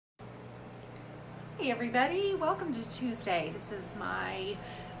Hi everybody, welcome to Tuesday. This is my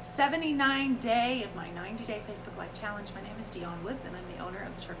 79 day of my 90-day Facebook Live Challenge. My name is Dionne Woods and I'm the owner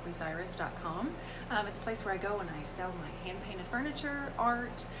of turquoiseiris.com. It's a place where I go and I sell my hand-painted furniture,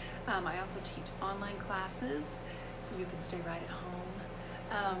 art. I also teach online classes so you can stay right at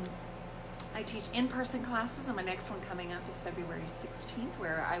home. I teach in-person classes, and my next one coming up is February 16th,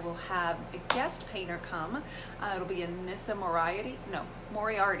 where I will have a guest painter come. It'll be a Nissa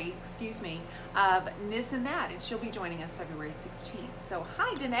Moriarty, excuse me, of Nis and That, and she'll be joining us February 16th. So,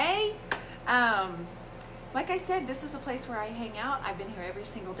 hi, Danae. Like I said, this is a place where I hang out. I've been here every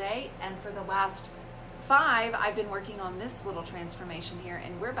single day, and for the last 5, I've been working on this little transformation here,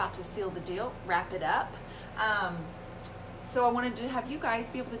 and we're about to seal the deal, wrap it up. So I wanted to have you guys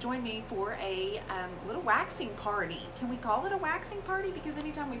be able to join me for a little waxing party. Can we call it a waxing party? Because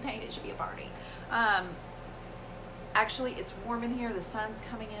anytime we paint, it should be a party. Actually, it's warm in here, the sun's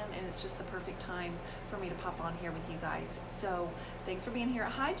coming in, and it's just the perfect time for me to pop on here with you guys. So thanks for being here.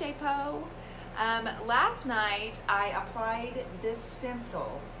 Hi, JPO. Last night, I applied this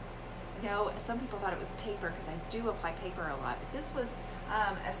stencil. You know, some people thought it was paper because I do apply paper a lot, but this was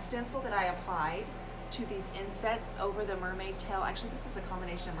a stencil that I applied to these insets over the mermaid tail. Actually, this is a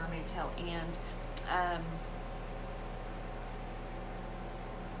combination of mermaid tail and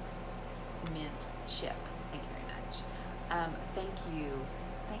mint chip. Thank you very much. Thank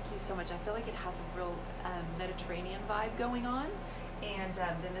you so much. I feel like it has a real Mediterranean vibe going on. And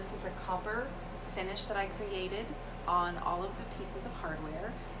then this is a copper finish that I created on all of the pieces of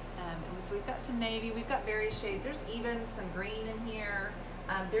hardware. And so we've got some navy, we've got various shades. There's even some green in here.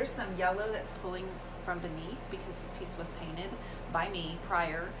 There's some yellow that's pulling from beneath because this piece was painted by me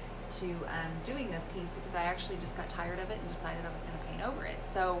prior to doing this piece, because I actually just got tired of it and decided I was going to paint over it.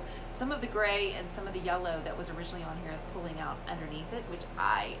 So some of the gray and some of the yellow that was originally on here is pulling out underneath it, which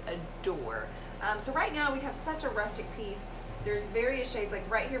I adore. So right now we have such a rustic piece. There's various shades, like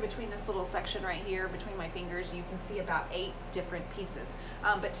right here between this little section right here between my fingers, you can see about 8 different pieces.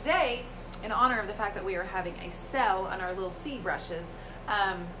 But today, in honor of the fact that we are having a sale on our little C brushes,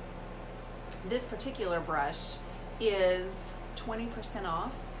 this particular brush is 20%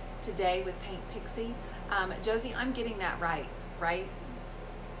 off today with Paint Pixie. Josie, I'm getting that right?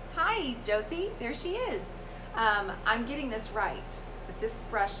 Hi, Josie, there she is. I'm getting this right, that this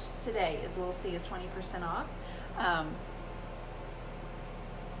brush today is little C is 20% off.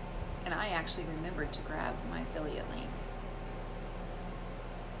 And I actually remembered to grab my affiliate link.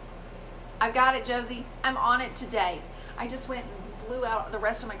 I've got it, Josie. I'm on it today. I just went and blew out the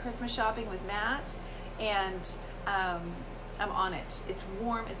rest of my Christmas shopping with Matt, and I'm on it. It's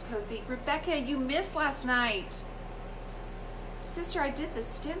warm, it's cozy. Rebecca, you missed last night. Sister, I did the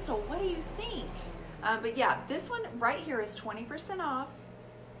stencil. What do you think? But yeah, this one right here is 20% off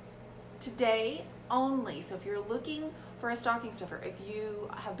today only. So if you're looking for a stocking stuffer, if you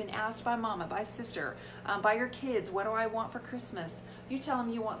have been asked by mama, by sister, by your kids, what do I want for Christmas? You tell them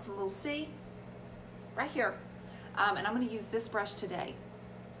you want some little C right here. And I'm going to use this brush today.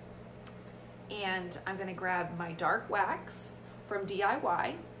 And I'm going to grab my dark wax from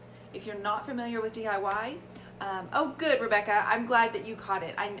DIY. If you're not familiar with DIY, oh good, Rebecca, I'm glad that you caught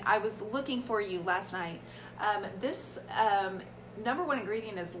it. I was looking for you last night. This #1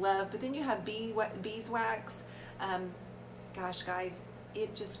 ingredient is love, but then you have beeswax. Gosh, guys,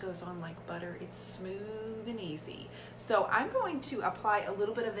 it just goes on like butter. It's smooth and easy. So I'm going to apply a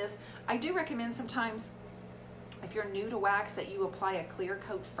little bit of this. I do recommend sometimes, if you're new to wax, that you apply a clear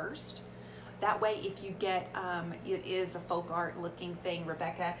coat first. That way, if you get, it is a folk art looking thing,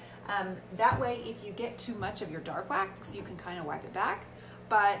 Rebecca. That way, if you get too much of your dark wax, you can kind of wipe it back.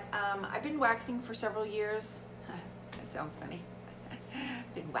 But I've been waxing for several years. That sounds funny.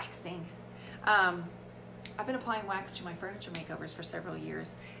 Been waxing. I've been applying wax to my furniture makeovers for several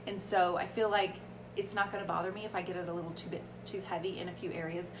years. And so I feel like it's not going to bother me if I get it a little too heavy in a few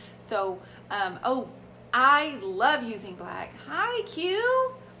areas. So, oh, I love using black. Hi,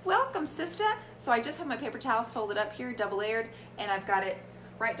 Q. Welcome, sister. So I just have my paper towels folded up here, double layered, and I've got it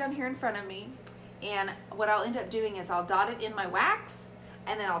right down here in front of me. And what I'll end up doing is I'll dot it in my wax,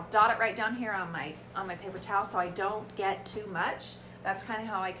 and then I'll dot it right down here on my paper towel so I don't get too much. That's kind of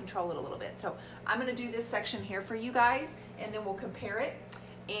how I control it a little bit. So I'm going to do this section here for you guys, and then we'll compare it.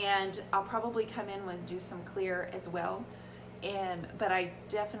 And I'll probably come in and do some clear as well. But I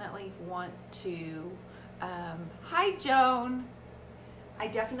definitely want to, hi Joan. I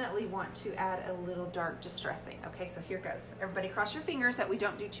definitely want to add a little dark distressing. Okay, so here goes. Everybody cross your fingers that we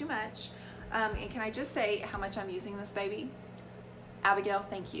don't do too much. And can I just say how much I'm using this baby? Abigail,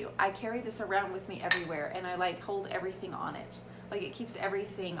 thank you. I carry this around with me everywhere, and I like hold everything on it. Like it keeps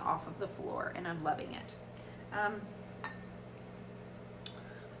everything off of the floor, and I'm loving it.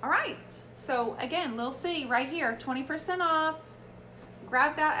 All right, so again, Lil C right here, 20% off.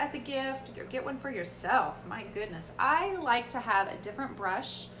 Grab that as a gift or get one for yourself. My goodness, I like to have a different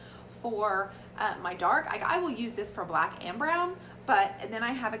brush for my dark. I will use this for black and brown, and then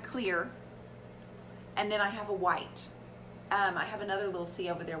I have a clear, and then I have a white. I have another Lil C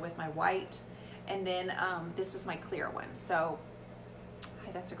over there with my white, and then this is my clear one. So,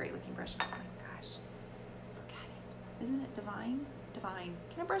 hi, that's a great looking brush. Oh my gosh, look at it. Isn't it divine? Divine.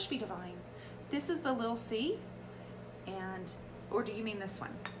 Can a brush be divine? This is the Lil C, or do you mean this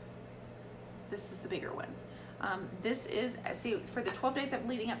one? This is the bigger one. This is, see, for the 12 days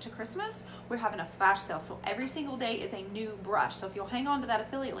leading up to Christmas, we're having a flash sale. So every single day is a new brush. So if you'll hang on to that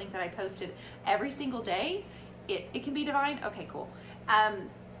affiliate link that I posted, every single day, it can be divine. Okay, cool.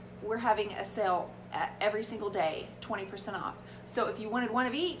 We're having a sale every single day, 20% off. So if you wanted one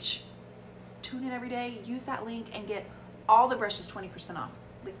of each, tune in every day, use that link, and get all the brushes 20% off,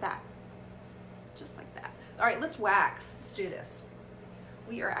 like that, just like that. All right, let's wax. Let's do this.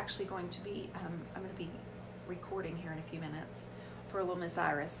 We are actually going to be, I'm going to be recording here in a few minutes for a little Miss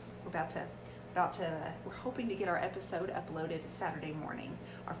Iris. We're we're hoping to get our episode uploaded Saturday morning,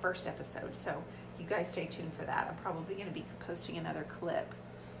 our first episode. So you guys stay tuned for that. I'm probably going to be posting another clip.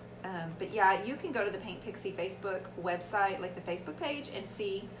 But yeah, you can go to the Paint Pixie Facebook website, like the Facebook page, and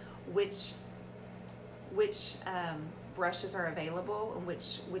see which brushes are available and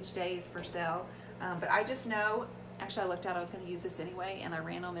which days for sale. But I just know, actually I looked out, I was going to use this anyway, and I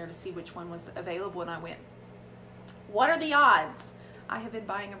ran on there to see which one was available, and I went, what are the odds? I have been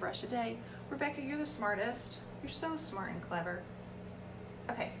buying a brush a day. Rebecca, you're the smartest. You're so smart and clever.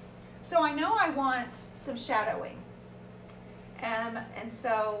 Okay, so I know I want some shadowing. And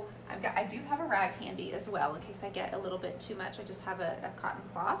so I do have a rag handy as well in case I get a little bit too much. I just have a cotton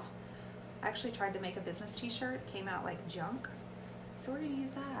cloth. I actually tried to make a business t-shirt, came out like junk. So we're gonna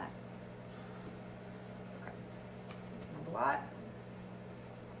use that. Okay, a blot.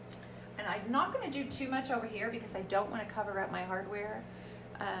 And I'm not gonna do too much over here because I don't wanna cover up my hardware.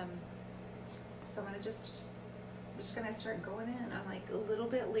 So I'm just gonna start going in. I'm like a little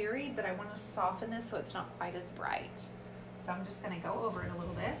bit leery, but I wanna soften this so it's not quite as bright. So I'm just gonna go over it a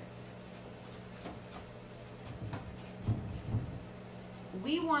little bit.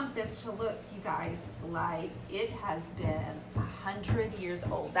 We want this to look, you guys, like it has been 100 years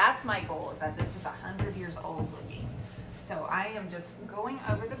old. That's my goal, is that this is 100 years old looking. So I am just going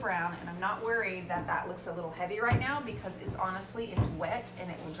over the brown, and I'm not worried that that looks a little heavy right now because it's honestly, it's wet and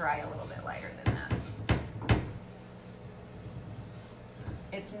it will dry a little bit lighter than that.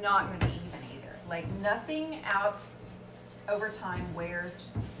 It's not gonna be even either. Like nothing out over time wears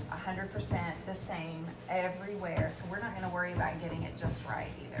 100% the same everywhere, so we're not going to worry about getting it just right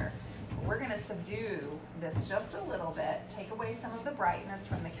either. We're going to subdue this just a little bit, take away some of the brightness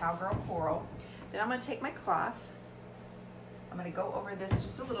from the Cowgirl Coral. Then I'm going to take my cloth. I'm going to go over this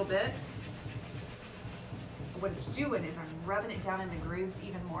just a little bit. What it's doing is I'm rubbing it down in the grooves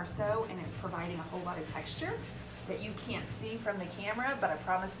even more so, and it's providing a whole lot of texture that you can't see from the camera, but I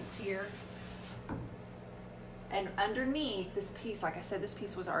promise it's here. And underneath this piece, like I said, this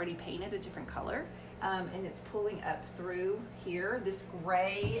piece was already painted a different color, and it's pulling up through here, this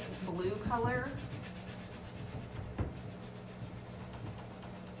gray blue color.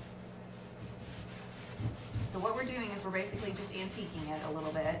 So what we're doing is we're basically just antiquing it a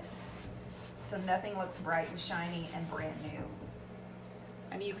little bit so nothing looks bright and shiny and brand new.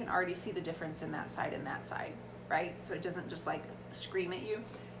 I mean, you can already see the difference in that side and that side, right? So it doesn't just like scream at you.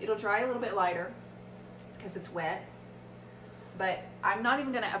 It'll dry a little bit lighter because it's wet, but I'm not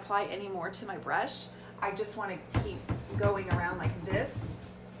even going to apply any more to my brush. I just want to keep going around like this.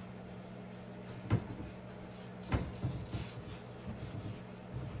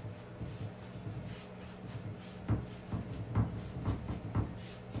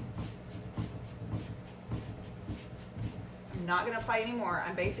 I'm not going to apply any more.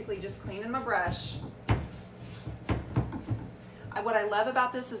 I'm basically just cleaning my brush. What I love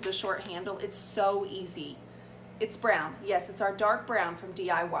about this is the short handle. It's so easy. It's brown. Yes, it's our dark brown from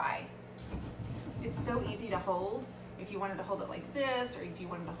DIY. It's so easy to hold. If you wanted to hold it like this, or if you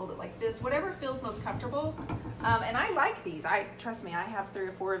wanted to hold it like this, whatever feels most comfortable. And I like these. Trust me, I have 3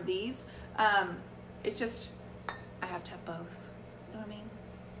 or 4 of these. It's just, I have to have both. You know what I mean?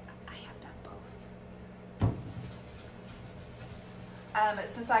 I have to have both.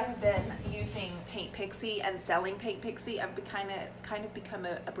 Since I have been using Paint Pixie and selling Paint Pixie, I've kind of become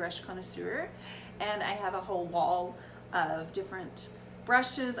a brush connoisseur, and I have a whole wall of different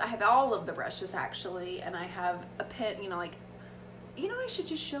brushes. I have all of the brushes actually, and I have a pen, you know, like you know, I should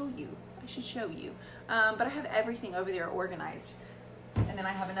just show you. I should show you. But I have everything over there organized. And then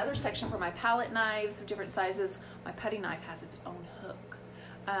I have another section for my palette knives of different sizes. My putty knife has its own hook.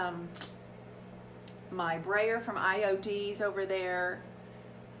 My brayer from IOD's over there.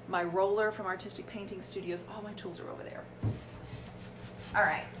 My roller from Artistic Painting Studios. All my tools are over there. All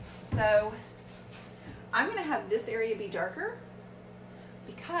right, so I'm gonna have this area be darker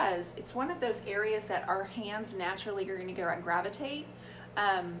because it's one of those areas that our hands naturally are gonna gravitate,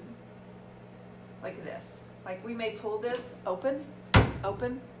 like this. Like we may pull this open,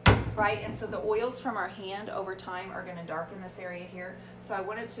 right? And so the oils from our hand over time are gonna darken this area here. So I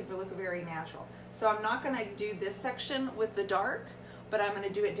want it to look very natural. So I'm not gonna do this section with the dark, but I'm gonna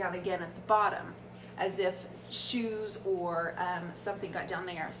do it down again at the bottom as if shoes or something got down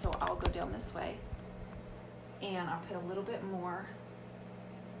there. So I'll go down this way and I'll put a little bit more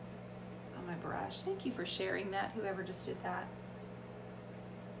on my brush. Thank you for sharing that, whoever just did that.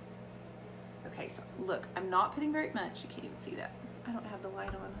 Okay, so look, I'm not putting very much. You can't even see that. I don't have the light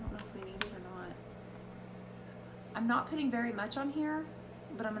on. I don't know if we need it or not. I'm not putting very much on here,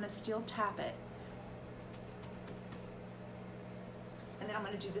 but I'm gonna still tap it. And then I'm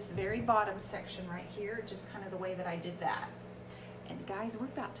gonna do this very bottom section right here, just kind of the way that I did that. And guys, we're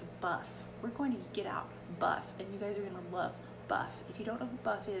about to buff. We're going to get out Buff, and you guys are gonna love Buff. If you don't know who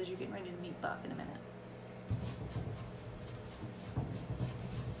Buff is, you're getting ready to meet Buff in a minute.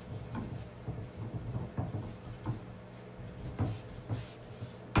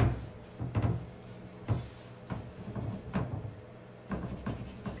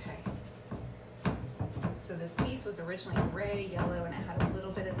 So this piece was originally gray, yellow, and it had a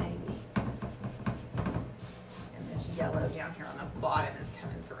little bit of navy. And this yellow down here on the bottom is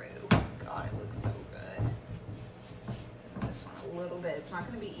coming through. God, it looks so good. This one a little bit. It's not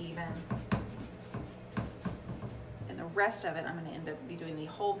going to be even. And the rest of it, I'm going to end up be doing the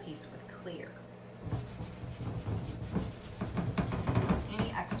whole piece with clear.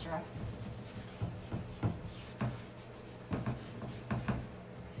 Any extra.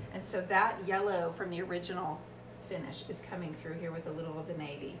 So that yellow from the original finish is coming through here with a little of the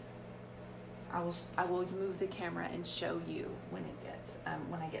navy. I will move the camera and show you when it gets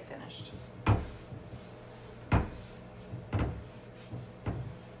when I get finished.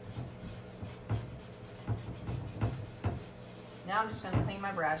 Now I'm just going to clean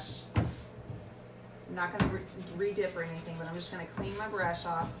my brush. I'm not going to re-dip or anything, but I'm just going to clean my brush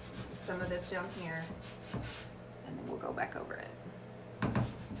off some of this down here, and then we'll go back over it.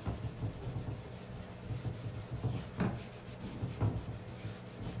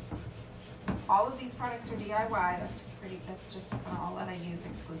 All of these products are DIY. That's just kind of all that I use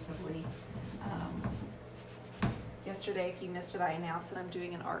exclusively. Yesterday, if you missed it, I announced that I'm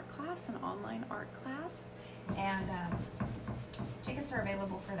doing an art class, an online art class, and tickets are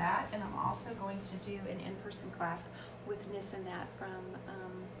available for that. And I'm also going to do an in-person class with Nis and That from,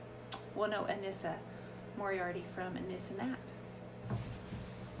 Anissa Moriarty from Nis and That.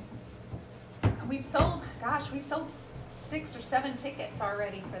 We've sold 6 or 7 tickets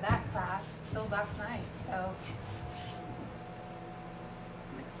already for that class. Sold last night, so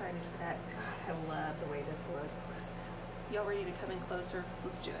I'm excited for that. God, I love the way this looks. Y'all ready to come in closer?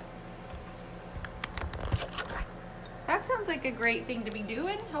 Let's do it. That sounds like a great thing to be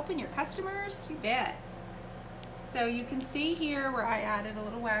doing, helping your customers. You bet. So you can see here where I added a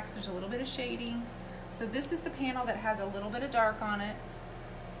little wax, there's a little bit of shading. So this is the panel that has a little bit of dark on it,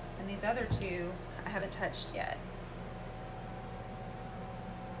 and these other two I haven't touched yet.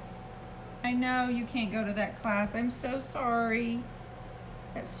 I know you can't go to that class. I'm so sorry.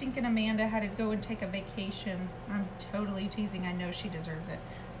 That stinking Amanda had to go and take a vacation. I'm totally teasing. I know she deserves it.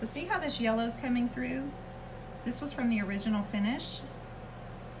 So see how this yellow's coming through? This was from the original finish.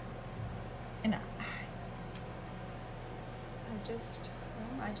 And I just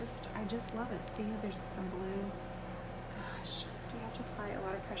love it. See, there's some blue. Gosh, do you have to apply a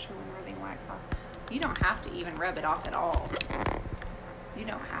lot of pressure when rubbing wax off? You don't have to even rub it off at all. You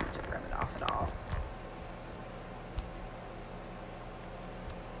don't have to rub it off at all.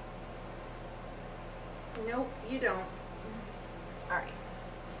 Nope, you don't. All right,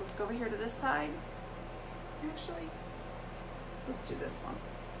 so let's go over here to this side. Actually, let's do this one.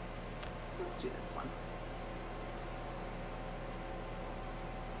 Let's do this one.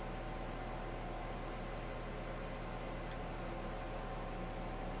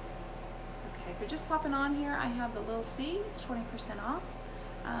 Okay, if you're just popping on here, I have the little C. It's 20% off.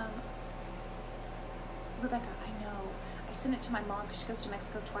 Rebecca, I know. I sent it to my mom because she goes to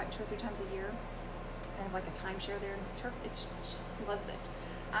Mexico 2 or 3 times a year. I have like a timeshare there, and she just loves it.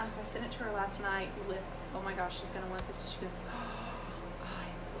 So I sent it to her last night with, oh my gosh, she's gonna want this. And she goes, oh,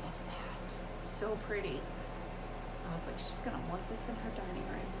 so pretty. I was like, she's gonna want this in her dining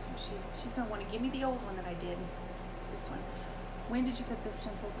room. So she's gonna want to give me the old one that I did. This one. When did you put the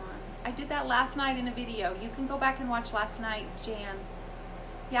stencils on? I did that last night in a video. You can go back and watch last night's, Jan.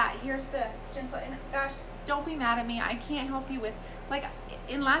 Yeah, here's the stencil. And gosh, don't be mad at me. I can't help you with, like,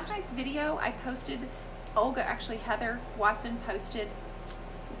 in last night's video, I posted, Olga, actually Heather Watson posted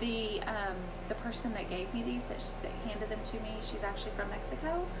the person that gave me these, that handed them to me. She's actually from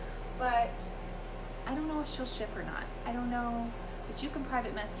Mexico, but I don't know if she'll ship or not. I don't know, but you can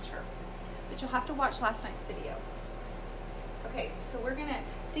private message her. But you'll have to watch last night's video. Okay, so we're gonna,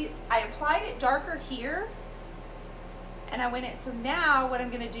 see, I applied it darker here, and I went in, so now what I'm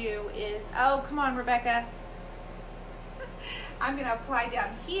gonna do is, oh, come on, Rebecca. I'm gonna apply down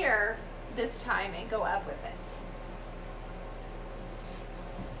here this time and go up with it.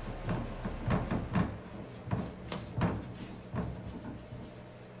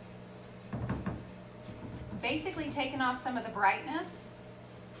 Basically taking off some of the brightness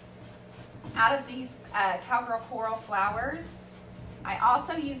out of these Cowgirl Coral flowers. I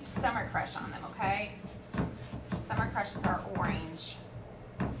also used Summer Crush on them, okay? Summer Crush is our orange.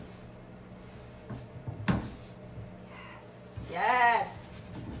 Yes, yes.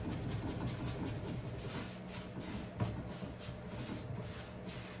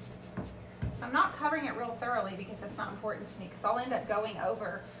 So I'm not covering it real thoroughly because that's not important to me, because I'll end up going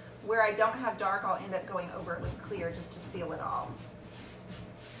over, where I don't have dark, I'll end up going over it with clear just to seal it all.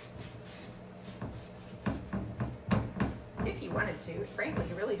 If you wanted to. Frankly,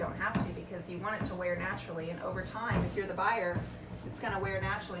 you really don't have to, because you want it to wear naturally, and over time, if you're the buyer, it's gonna wear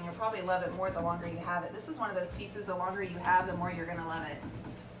naturally, and you'll probably love it more the longer you have it. This is one of those pieces, the longer you have, the more you're gonna love it,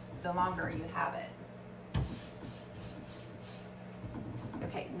 the longer you have it.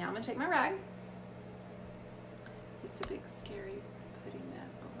 Okay, now I'm gonna take my rag. It's a big scary putting that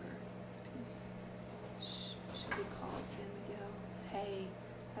over this piece. Should be called San Miguel. Hey,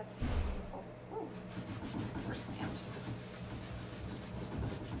 that's so beautiful. Oh, we're slammed.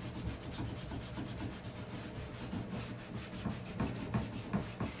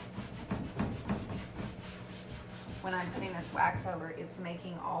 When I'm putting this wax over, it's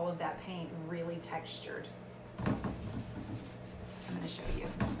making all of that paint really textured. I'm going to show you.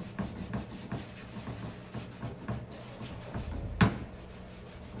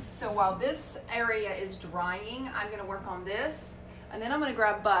 So while this area is drying, I'm going to work on this, and then I'm going to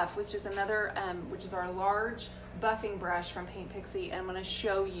grab Buff, which is another, which is our large buffing brush from Paint Pixie, and I'm going to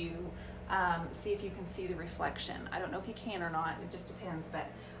show you, see if you can see the reflection. I don't know if you can or not, it just depends, but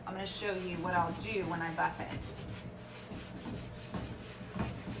I'm going to show you what I'll do when I buff it.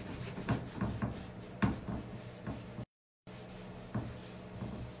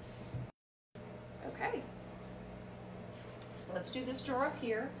 Okay, so let's do this drawer up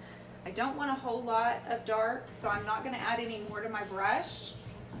here. I don't want a whole lot of dark, so I'm not going to add any more to my brush.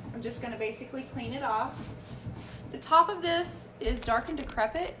 I'm just going to basically clean it off. The top of this is Dark and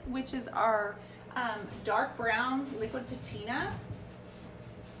Decrepit, which is our dark brown liquid patina.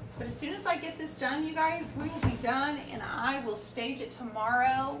 But as soon as I get this done, you guys, we will be done, and I will stage it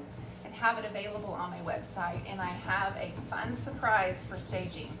tomorrow and have it available on my website. And I have a fun surprise for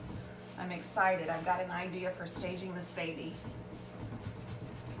staging. I'm excited. I've got an idea for staging this baby.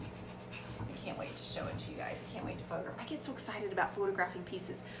 I can't wait to show it to you guys. I can't wait to photograph. I get so excited about photographing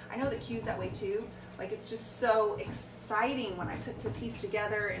pieces. I know that Q's that way too. Like, it's just so exciting when I put the piece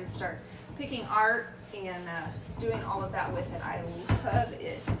together and start picking art and doing all of that with it. I love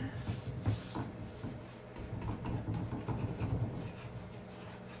it.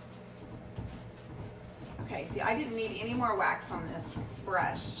 Okay, see, I didn't need any more wax on this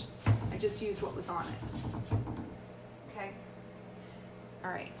brush. I just used what was on it. Okay. All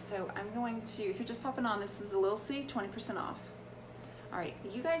right, so I'm going to, if you're just popping on, this is the Lil C, 20% off. All right,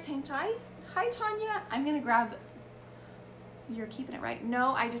 you guys hang tight. Hi, Tanya. I'm gonna grab, you're keeping it right.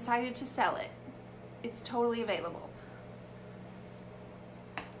 No, I decided to sell it. It's totally available.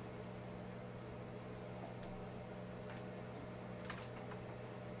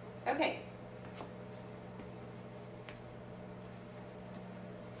 Okay.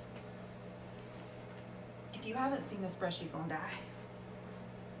 If you haven't seen this brush, you're gonna die.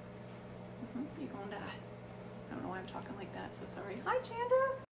 You're gonna die. I don't know why I'm talking like that, so sorry. Hi, Chandra.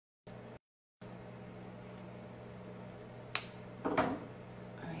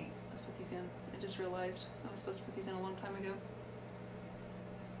 All right, let's put these in. I just realized I was supposed to put these in a long time ago.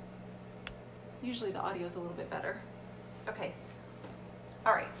 Usually the audio is a little bit better. Okay.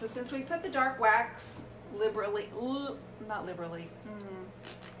 All right, so since we put the dark wax liberally, not liberally.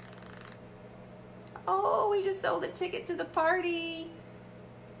 Oh, we just sold a ticket to the party.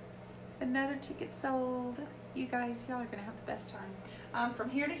 Another ticket sold. You guys, y'all are gonna have the best time. From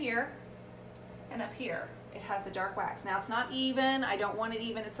here to here and up here, it has the dark wax. Now it's not even, I don't want it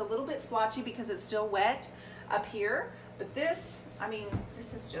even. It's a little bit splotchy because it's still wet up here. But this, I mean,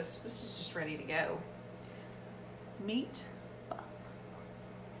 this is just ready to go. Meet Buff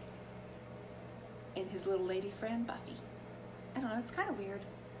and his little lady friend, Buffy. I don't know, it's kind of weird.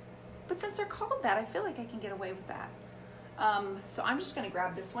 But since they're called that, I feel like I can get away with that. So I'm just gonna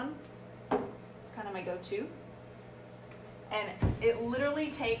grab this one. It's kind of my go-to. And it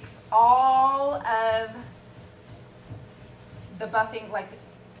literally takes all of the buffing, like,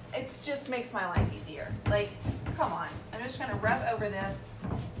 it just makes my life easier. Like, come on. I'm just gonna rub over this.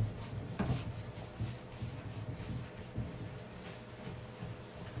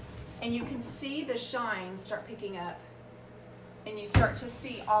 And you can see the shine start picking up. And you start to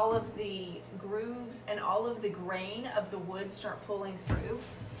see all of the grooves and all of the grain of the wood start pulling through.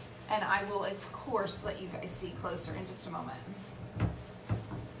 And I will, of course, let you guys see closer in just a moment. It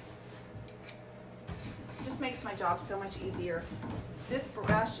just makes my job so much easier. This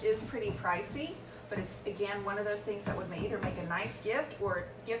brush is pretty pricey, but it's, again, one of those things that would either make a nice gift or a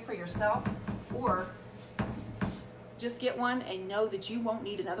gift for yourself, or just get one and know that you won't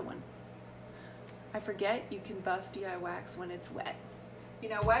need another one. I forget you can buff DI wax when it's wet. You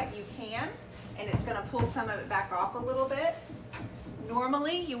know what? You can, and it's gonna pull some of it back off a little bit.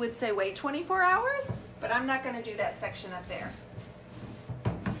 Normally, you would say wait 24 hours, but I'm not gonna do that section up there.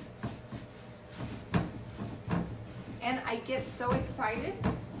 And I get so excited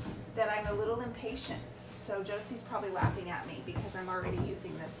that I'm a little impatient. So Josie's probably laughing at me because I'm already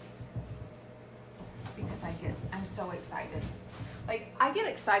using this, because I'm so excited. Like, I get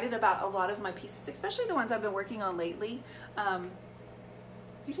excited about a lot of my pieces, especially the ones I've been working on lately. You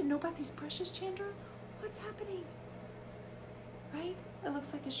didn't know about these brushes, Chandra? What's happening? Right? It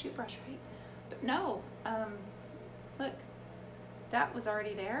looks like a shoe brush, right? But no, look, that was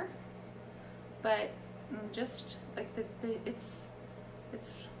already there. But just like it's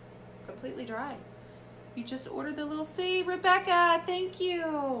completely dry. You just ordered the little C, Rebecca. Thank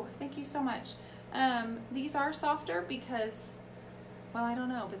you so much. These are softer because, well, I don't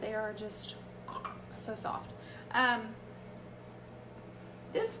know, but they are just so soft.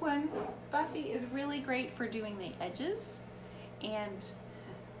 This one, Buffy, is really great for doing the edges, and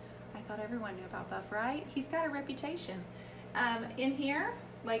I thought everyone knew about Buff, right? He's got a reputation. In here,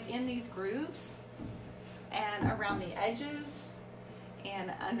 like in these grooves, and around the edges,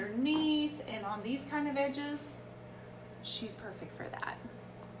 and underneath, and on these kind of edges, she's perfect for that.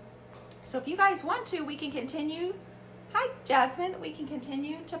 So if you guys want to, we can continue. Hi, Jasmine. We can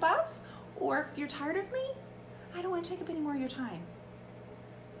continue to buff, or if you're tired of me, I don't want to take up any more of your time.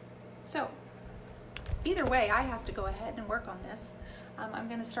 So either way, I have to go ahead and work on this. I'm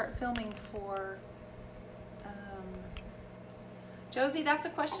going to start filming for Josie. That's a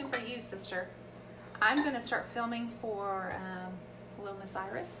question for you, sister. I'm going to start filming for Hello, Miss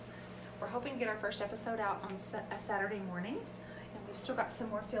Iris. We're hoping to get our first episode out on a Saturday morning, and we've still got some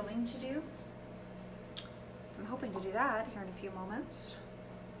more filming to do. So I'm hoping to do that here in a few moments.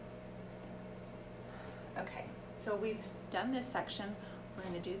 Okay, so we've done this section. We're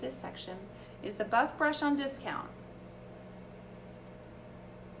going to do this section. Is the buff brush on discount?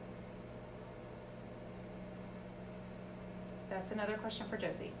 That's another question for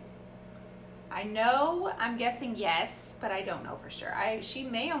Josie. I know, I'm guessing yes, but I don't know for sure. She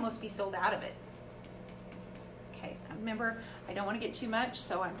may almost be sold out of it. Okay, remember, I don't want to get too much,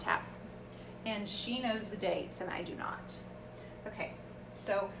 so I'm tapped. And she knows the dates, and I do not. Okay,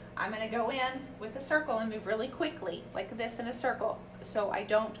 so I'm going to go in with a circle and move really quickly, like this in a circle, so I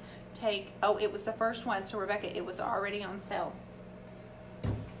don't take, oh, it was the first one, so Rebecca, it was already on sale.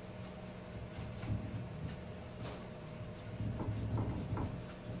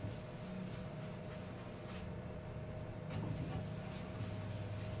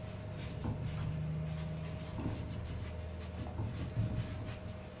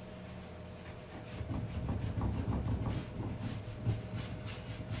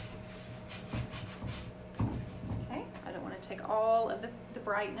 Take all of the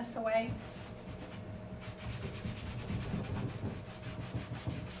brightness away.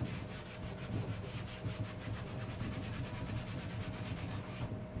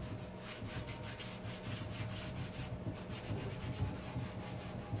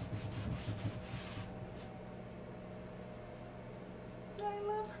 I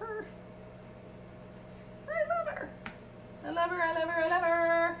love her. I love her. I love her, I love her, I love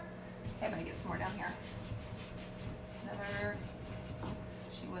her. Okay, I'm gonna get some more down here.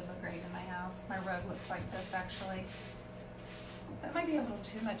 She would look great in my house. My rug looks like this, actually. That might be a little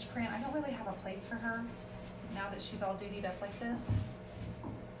too much print. I don't really have a place for her now that she's all dutied up like this.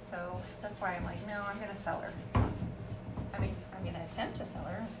 So that's why I'm like, no, I'm gonna sell her. I mean, I'm gonna attempt to sell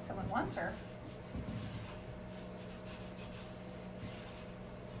her if someone wants her.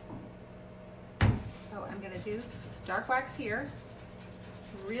 So I'm gonna do dark wax here.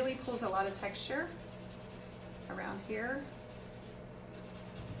 Really pulls a lot of texture around here.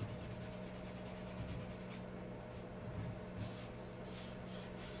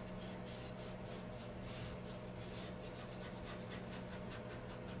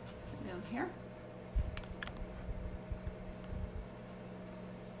 Down here.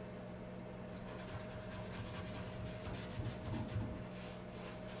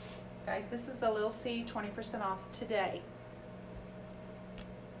 Guys, this is the Lil C 20% off today.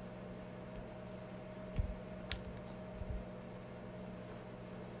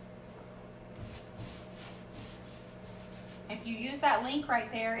 If you use that link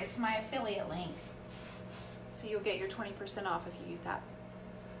right there, it's my affiliate link. So you'll get your 20% off if you use that.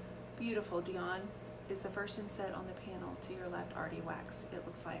 Beautiful. Dion is the first inset on the panel to your left, already waxed. It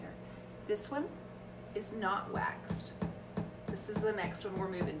looks lighter. This one is not waxed. This is the next one we're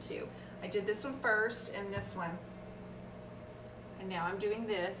moving to. I did this one first and this one. And now I'm doing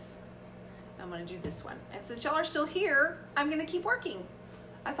this. I'm gonna do this one. And since y'all are still here, I'm gonna keep working.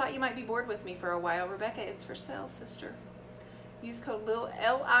 I thought you might be bored with me for a while. Rebecca, it's for sale, sister. Use code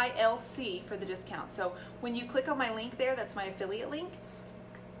LILC for the discount. So when you click on my link there, that's my affiliate link,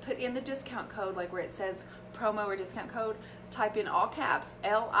 put in the discount code, like where it says promo or discount code, type in all caps,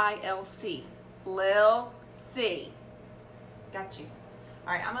 LILC, Lil C. Got you.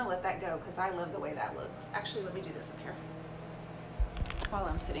 All right, I'm gonna let that go because I love the way that looks. Actually, let me do this up here while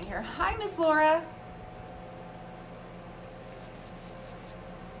I'm sitting here. Hi, Miss Laura. Let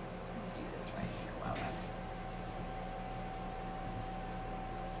me do this right here while I'm...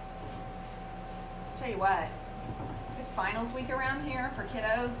 Tell you what, it's finals week around here for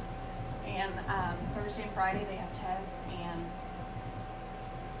kiddos, and Thursday and Friday they have tests, and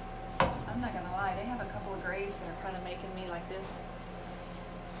I'm not gonna lie, they have a couple of grades that are kind of making me like this.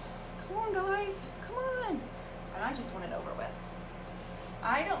 Come on, guys, come on. And I just want it over with.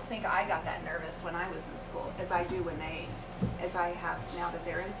 I don't think I got that nervous when I was in school as I do as I have now that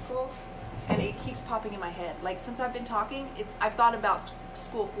they're in school. And it keeps popping in my head. Like since I've been talking, I've thought about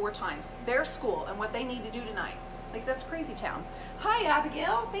school 4 times. Their school and what they need to do tonight. Like that's crazy town. Hi,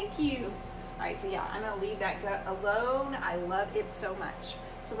 Abigail, thank you. All right, so yeah, I'm gonna leave that alone. I love it so much.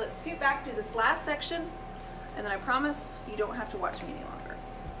 So let's scoot back to this last section, and then I promise you don't have to watch me any longer.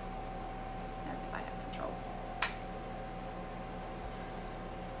 As if I have control.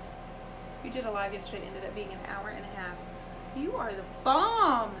 You did a live yesterday, ended up being an hour and a half. You are the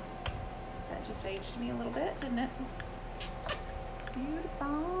bomb. That just aged me a little bit, didn't it? You the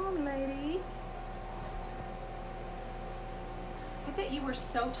bomb, lady. I bet you were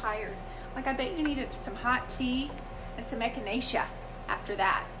so tired. Like I bet you needed some hot tea and some echinacea after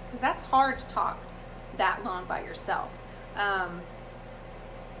that, because that's hard to talk that long by yourself.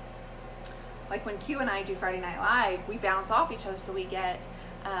 Like when Q and I do Friday Night Live, we bounce off each other, so we get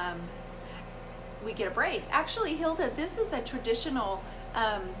a break. Actually, Hilda, this is a traditional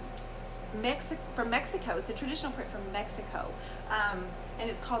from Mexico. It's a traditional print from Mexico, and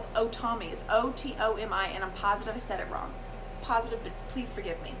it's called Otomi. It's O-T-O-M-I, and I'm positive I said it wrong. Positive, but please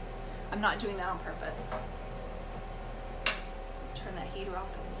forgive me. I'm not doing that on purpose. Turn that heater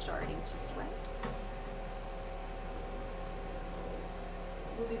off because I'm starting to sweat.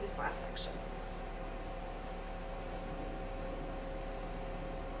 We'll do this last section.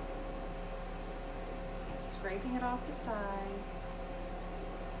 I'm scraping it off the sides.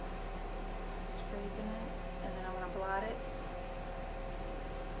 Scraping it, and then I'm going to blot it.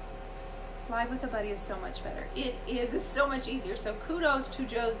 Live with a buddy is so much better. It is. It's so much easier. So kudos to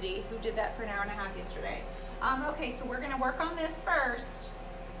Josie, who did that for an hour and a half yesterday. Okay, so we're going to work on this first.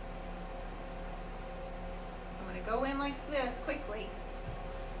 I'm going to go in like this quickly.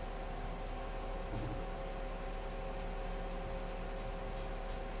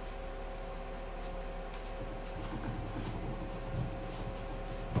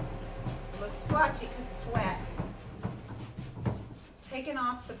 It looks splotchy because it's wet. Taking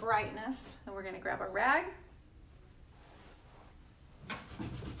off the brightness, and we're going to grab a rag.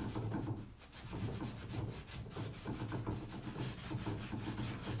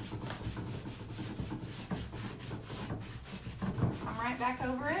 Come right back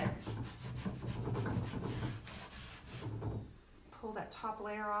over it. Pull that top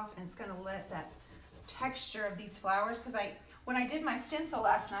layer off, and it's going to let that texture of these flowers, because When I did my stencil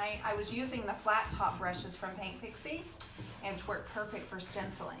last night, I was using the flat top brushes from Paint Pixie, and it worked perfect for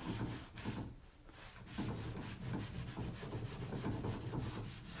stenciling.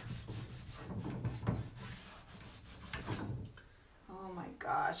 Oh my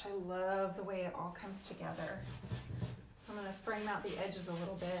gosh, I love the way it all comes together. So I'm going to frame out the edges a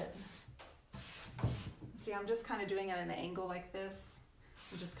little bit. See, I'm just kind of doing it at an angle like this.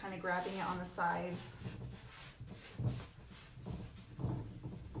 I'm just kind of grabbing it on the sides.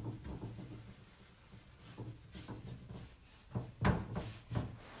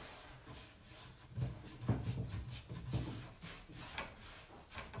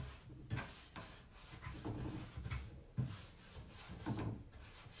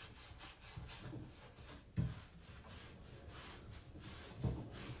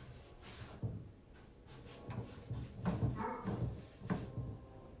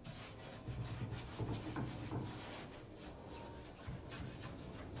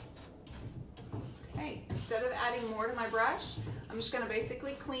 Instead of adding more to my brush, I'm just going to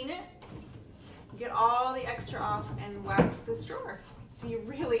basically clean it, get all the extra off, and wax this drawer. So you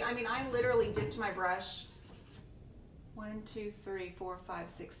really, I mean, I literally dipped my brush 1, 2, 3, 4, 5,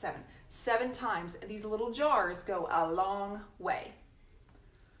 6, 7 times. These little jars go a long way.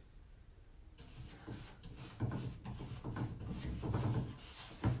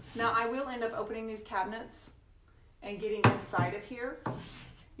 Now I will end up opening these cabinets and getting inside of here.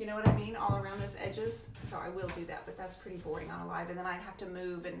 You know what I mean? All around those edges. So I will do that, but that's pretty boring on a live. And then I'd have to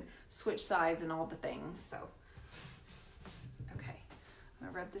move and switch sides and all the things. So, okay. I'm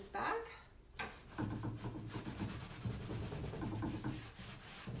gonna rub this back.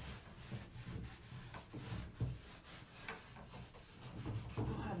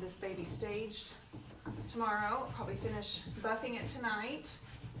 I'll have this baby staged tomorrow. I'll probably finish buffing it tonight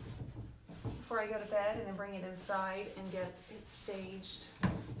before I go to bed, and then bring it inside and get it staged.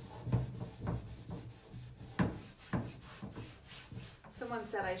 Someone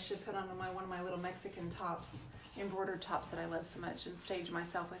said I should put on one of my little Mexican tops, embroidered tops that I love so much, and stage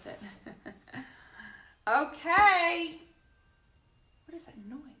myself with it. Okay. What is that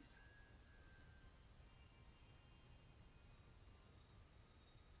noise?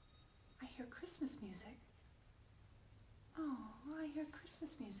 I hear Christmas music. Oh, I hear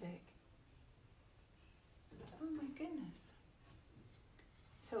Christmas music. Oh my goodness.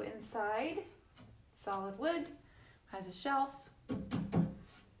 So inside, solid wood, has a shelf. And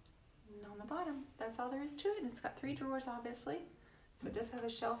on the bottom, that's all there is to it. And it's got 3 drawers, obviously. So it does have a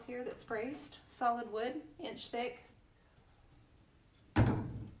shelf here that's braced, solid wood, inch thick. And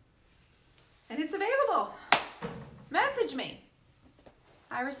it's available. Message me.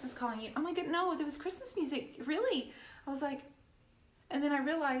 Iris is calling you. Oh my goodness, no, there was Christmas music. Really? I was like, and then I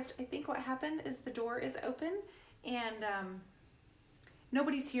realized, I think what happened is the door is open and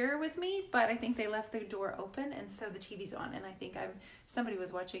nobody's here with me, but I think they left the door open, and so the TV's on, and I think somebody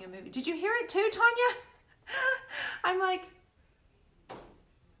was watching a movie. Did you hear it too, Tanya? I'm like,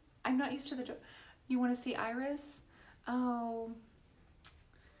 I'm not used to the door. You want to see Iris? Oh,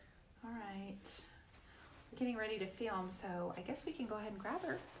 all right. We're getting ready to film, so I guess we can go ahead and grab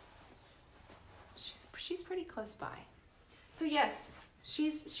her. She's pretty close by. So yes,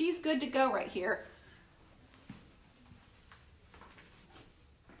 she's good to go right here.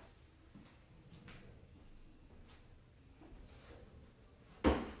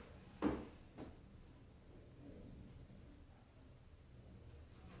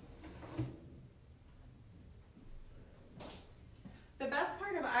 The best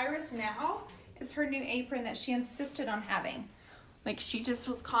part of Iris now is her new apron that she insisted on having. Like, she just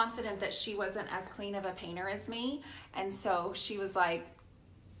was confident that she wasn't as clean of a painter as me. And so she was like,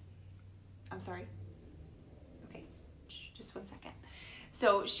 I'm sorry. Okay, just 1 second.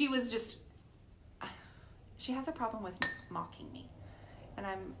 So she was just, she has a problem with mocking me. And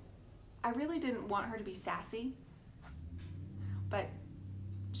I really didn't want her to be sassy, but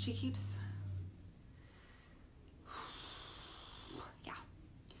she keeps,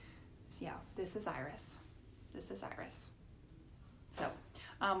 yeah, this is Iris. This is Iris. So,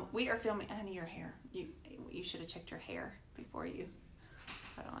 we are filming, honey, your hair. You should have checked your hair before you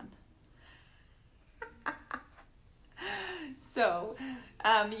put on. So,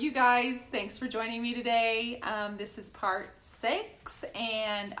 you guys, thanks for joining me today. This is part 6,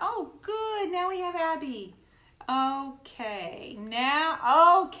 and oh, good, now we have Abby. Okay,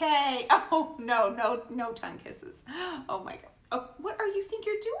 now, okay. Oh, no tongue kisses. Oh my God. Oh, what are you think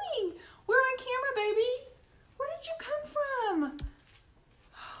you're doing? We're on camera, baby. Where did you come from?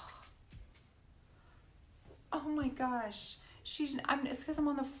 Oh my gosh. It's because I'm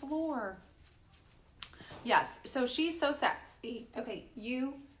on the floor. Yes, so she's so Gatsby. Okay,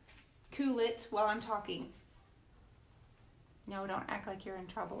 you cool it while I'm talking. No, don't act like you're in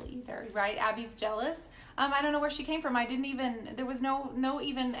trouble either, right? Abby's jealous. I don't know where she came from. I didn't even, there was no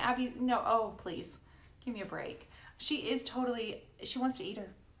even Abby, no, oh, please. Give me a break. She is totally, she wants to eat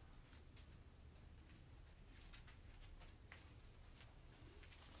her.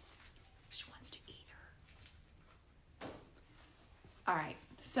 She wants to eat her. All right,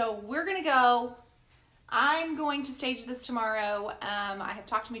 so we're gonna go. I'm going to stage this tomorrow. I have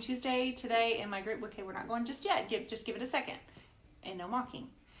Talk to Me Tuesday today in my group. Okay, we're not going just yet. Just give it a second. And no mocking.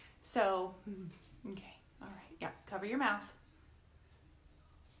 So, okay, all right, yeah, cover your mouth.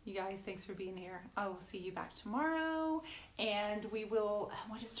 You guys, thanks for being here. I will see you back tomorrow, and we will,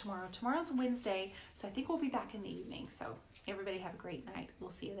 what is tomorrow? Tomorrow's Wednesday, so I think we'll be back in the evening. So everybody have a great night. We'll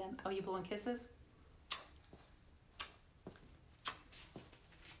see you then. Oh, you blowing kisses?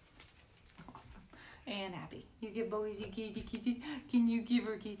 Awesome. And happy. You give boys, you kisses. Can you give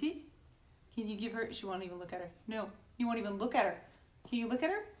her kisses? Can you give her, she won't even look at her. No, you won't even look at her. Can you look at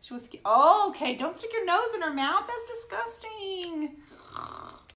her? She wants to, oh, okay, don't stick your nose in her mouth. That's disgusting.